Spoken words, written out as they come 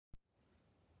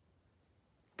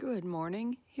Good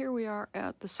morning. Here we are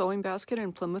at the Sewing Basket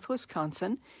in Plymouth,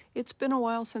 Wisconsin. It's been a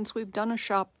while since we've done a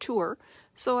shop tour,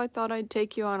 so I thought I'd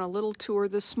take you on a little tour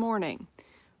this morning.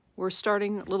 We're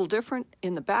starting a little different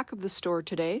in the back of the store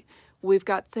today. We've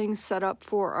got things set up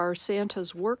for our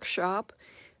Santa's workshop,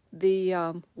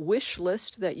 the wish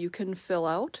list that you can fill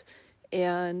out,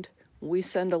 and we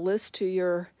send a list to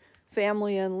your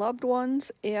family and loved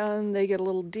ones, and they get a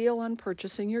little deal on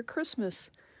purchasing your Christmas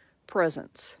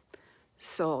presents.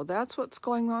 So that's what's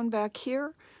going on back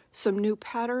here. Some new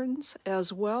patterns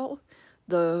as well.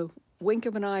 The wink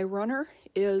of an eye runner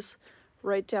is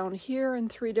right down here in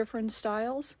 3 different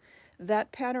styles.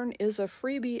 That pattern is a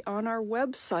freebie on our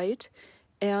website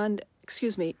and,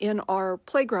 in our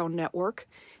playground network.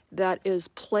 That is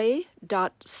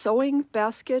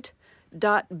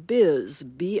play.sewingbasket.biz,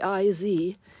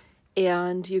 B-I-Z,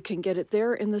 and you can get it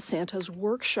there in the Santa's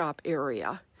workshop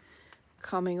area.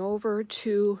 Coming over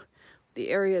to the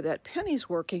area that Penny's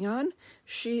working on,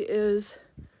 she is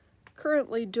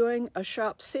currently doing a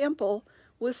shop sample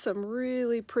with some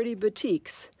really pretty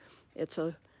batiks. It's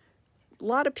a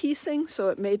lot of piecing, so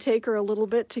it may take her a little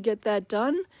bit to get that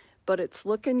done, but it's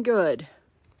looking good.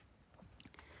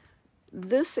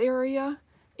 This area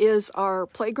is our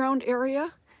playground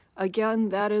area. Again,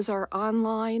 that is our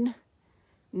online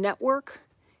network,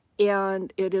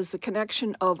 and it is the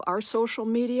connection of our social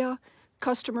media,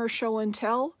 customer show and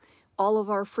tell. All of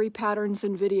our free patterns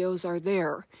and videos are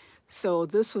there. So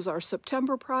this was our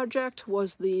September project,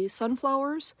 was the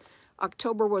sunflowers.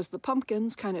 October was the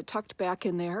pumpkins, kind of tucked back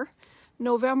in there.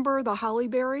 November, the holly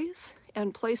berries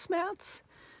and placemats.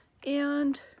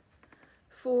 And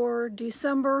for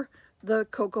December, the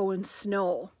cocoa and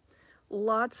snow.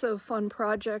 Lots of fun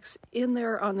projects in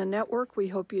there on the network. We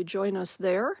hope you join us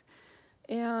there.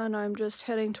 And I'm just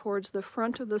heading towards the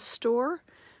front of the store.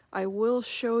 I will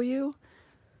show you.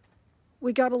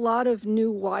 We got a lot of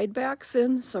new wide backs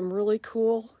in, some really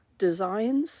cool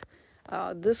designs.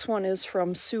 This one is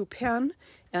from Sue Penn,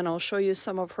 and I'll show you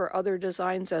some of her other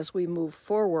designs as we move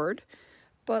forward.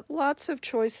 But lots of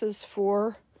choices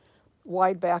for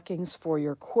wide backings for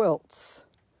your quilts.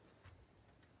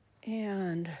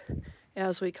 And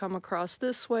as we come across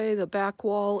this way, the back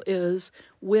wall is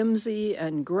whimsy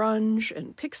and grunge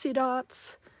and pixie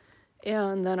dots.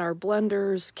 And then our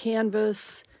blenders,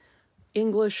 canvas,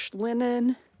 English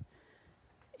linen,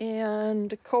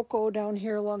 and cocoa down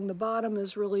here along the bottom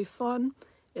is really fun.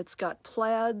 It's got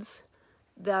plaids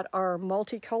that are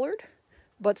multicolored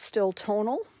but still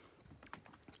tonal.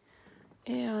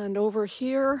 And over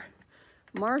here,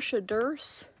 Marcia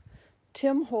Durst,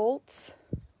 Tim Holtz,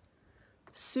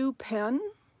 Sue Penn,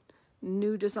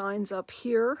 new designs up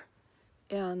here,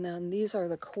 and then these are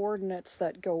the coordinates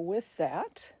that go with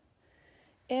that.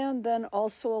 And then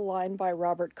also a line by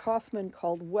Robert Kaufman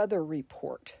called Weather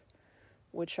Report,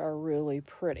 which are really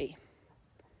pretty.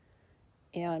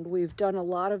 And we've done a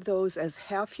lot of those as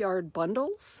half-yard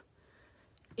bundles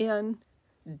in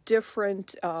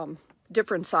different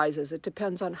sizes. It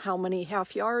depends on how many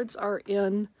half yards are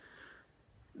in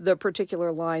the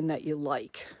particular line that you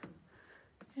like.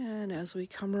 And as we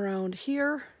come around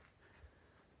here,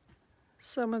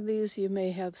 some of these you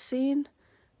may have seen,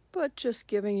 but just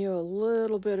giving you a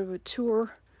little bit of a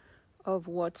tour of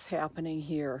what's happening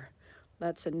here.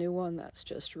 That's a new one that's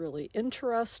just really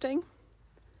interesting.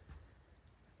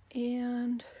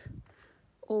 And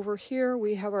over here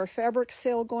we have our fabric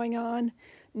sale going on.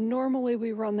 Normally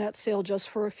we run that sale just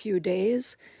for a few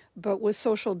days, but with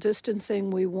social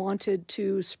distancing we wanted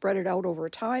to spread it out over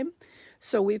time.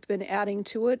 So we've been adding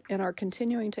to it and are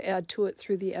continuing to add to it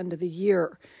through the end of the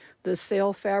year. The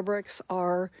sale fabrics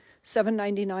are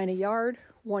 $7.99 a yard,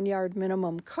 1 yard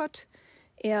minimum cut,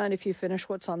 and if you finish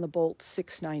what's on the bolt,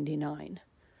 $6.99.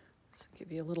 Let's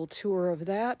give you a little tour of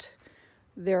that.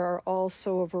 There are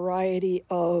also a variety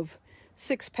of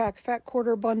 6-pack fat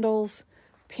quarter bundles,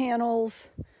 panels,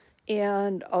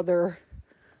 and other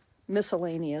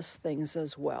miscellaneous things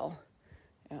as well.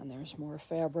 And there's more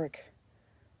fabric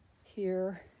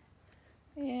here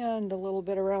and a little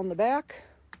bit around the back.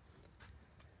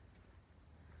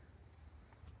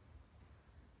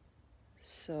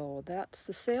 So that's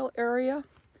the sale area.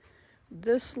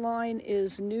 This line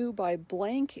is new by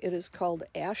Blank. It is called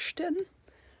Ashton.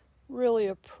 Really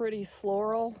a pretty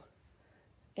floral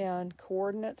and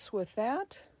coordinates with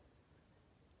that.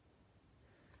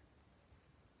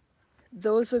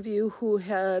 Those of you who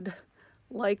had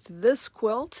liked this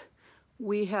quilt,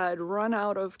 we had run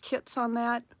out of kits on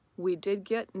that. We did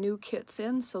get new kits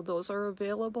in, so those are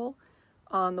available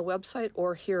on the website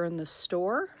or here in the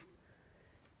store.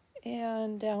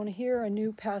 And down here, a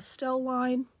new pastel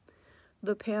line.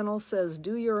 The panel says,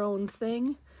 "Do your own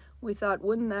thing." We thought,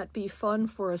 wouldn't that be fun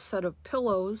for a set of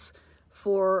pillows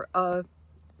for a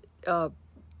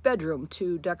bedroom,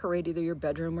 to decorate either your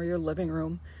bedroom or your living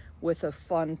room with a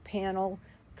fun panel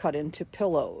cut into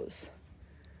pillows.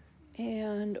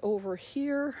 And over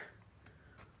here,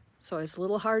 so it's a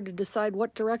little hard to decide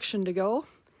what direction to go.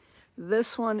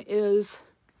 This one is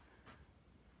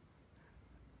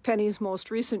Penny's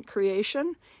most recent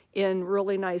creation in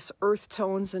really nice earth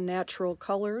tones and natural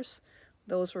colors.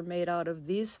 Those were made out of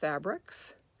these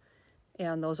fabrics,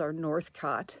 and those are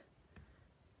Northcott.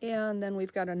 And then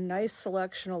we've got a nice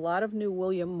selection. A lot of new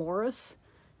William Morris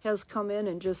has come in,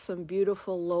 and just some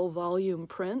beautiful low volume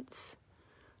prints.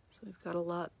 So we've got a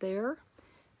lot there.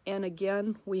 And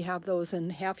again, we have those in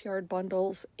half-yard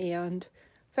bundles and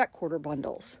fat quarter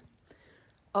bundles.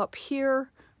 Up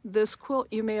here, this quilt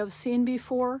you may have seen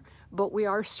before, but we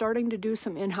are starting to do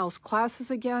some in-house classes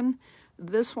again.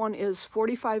 This one is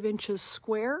 45 inches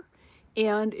square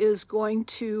and is going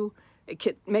to,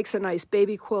 it makes a nice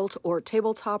baby quilt or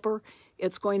table topper.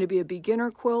 It's going to be a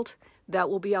beginner quilt that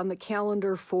will be on the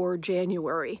calendar for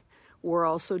January. We're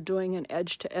also doing an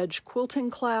edge-to-edge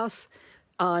quilting class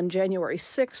on January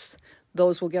 6th.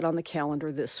 Those will get on the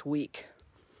calendar this week.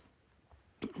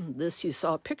 This you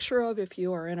saw a picture of if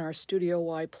you are in our Studio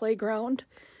Y playground.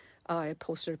 I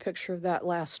posted a picture of that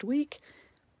last week.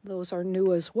 Those are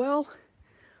new as well.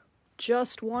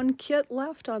 Just one kit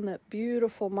left on that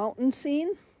beautiful mountain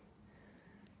scene.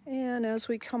 And as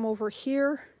we come over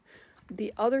here,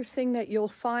 the other thing that you'll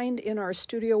find in our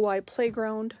Studio Y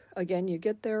playground, again, you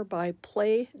get there by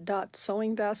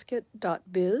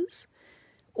play.sewingbasket.biz,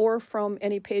 or from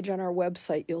any page on our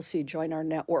website, you'll see Join Our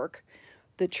Network.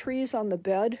 The trees on the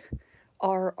bed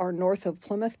are our North of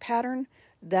Plymouth pattern.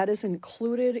 That is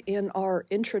included in our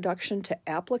Introduction to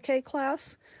Applique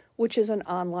class, which is an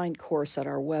online course at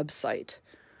our website.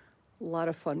 A lot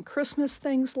of fun Christmas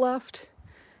things left.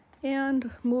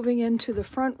 And moving into the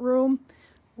front room,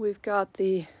 we've got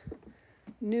the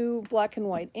new black and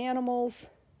white animals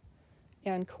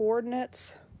and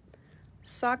coordinates,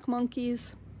 sock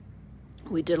monkeys.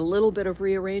 We did a little bit of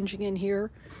rearranging in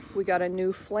here. We got a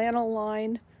new flannel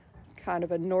line, kind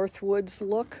of a Northwoods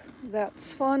look.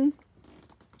 That's fun.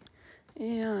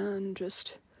 And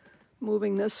just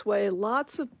moving this way,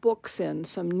 lots of books in,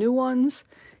 some new ones.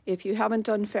 If you haven't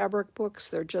done fabric books,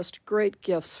 they're just great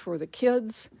gifts for the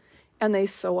kids, and they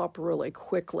sew up really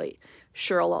quickly.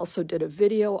 Cheryl also did a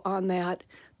video on that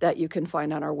you can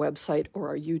find on our website or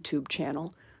our YouTube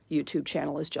channel. YouTube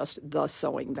channel is just The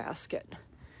Sewing Basket.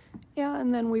 Yeah,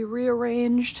 and then we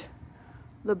rearranged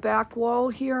the back wall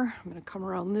here. I'm going to come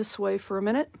around this way for a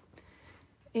minute.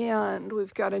 And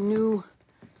we've got a new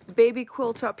baby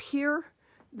quilt up here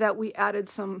that we added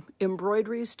some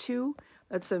embroideries to.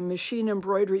 That's a machine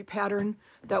embroidery pattern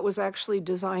that was actually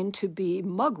designed to be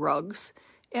mug rugs.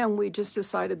 And we just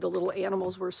decided the little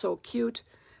animals were so cute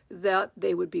that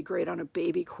they would be great on a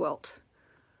baby quilt.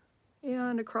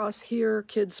 And across here,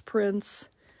 kids' prints.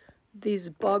 These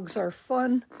bugs are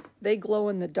fun. They glow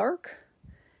in the dark.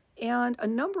 And a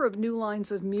number of new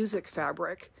lines of music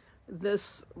fabric.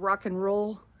 This rock and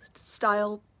roll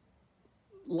style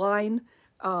line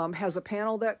has a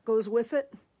panel that goes with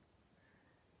it.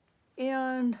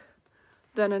 And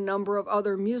then a number of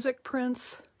other music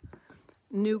prints.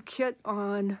 New kit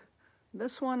on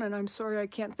this one, and I'm sorry I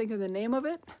can't think of the name of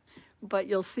it, but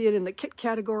you'll see it in the kit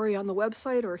category on the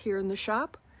website or here in the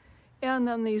shop. And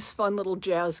then these fun little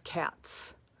jazz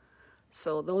cats.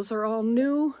 So those are all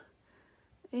new.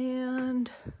 And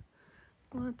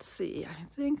let's see, I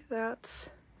think that's,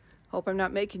 hope I'm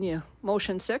not making you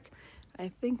motion sick. I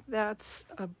think that's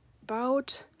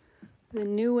about the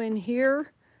new in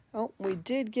here. Oh, we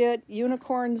did get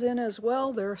unicorns in as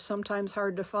well. They're sometimes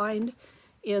hard to find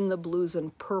in the blues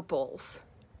and purples.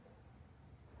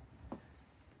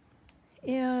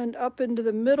 And up into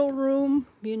the middle room,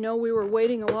 you know we were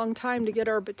waiting a long time to get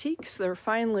our batiks. They're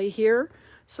finally here.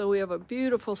 So we have a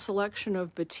beautiful selection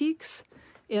of batiks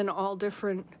in all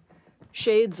different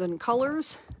shades and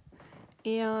colors.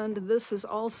 And this is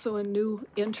also a new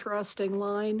interesting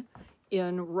line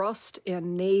in rust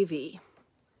and navy.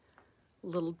 A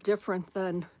little different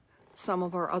than some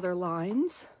of our other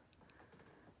lines.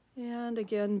 And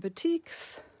again,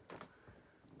 batiks.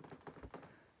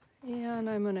 And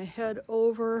I'm going to head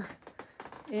over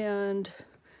and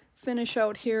finish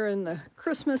out here in the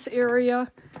Christmas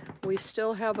area. We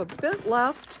still have a bit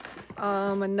left,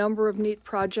 a number of neat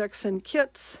projects and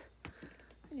kits.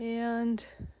 And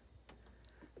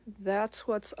that's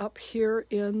what's up here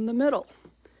in the middle.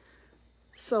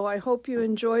 So I hope you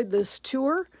enjoyed this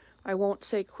tour. I won't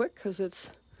say quick because it's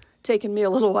taken me a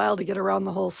little while to get around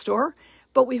the whole store,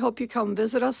 But we hope you come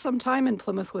visit us sometime in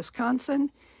Plymouth,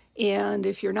 Wisconsin. And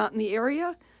if you're not in the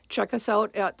area, check us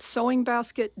out at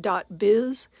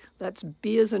sewingbasket.biz. That's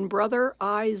B as in brother,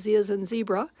 I, Z as in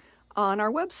zebra, on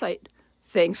our website.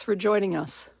 Thanks for joining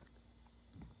us.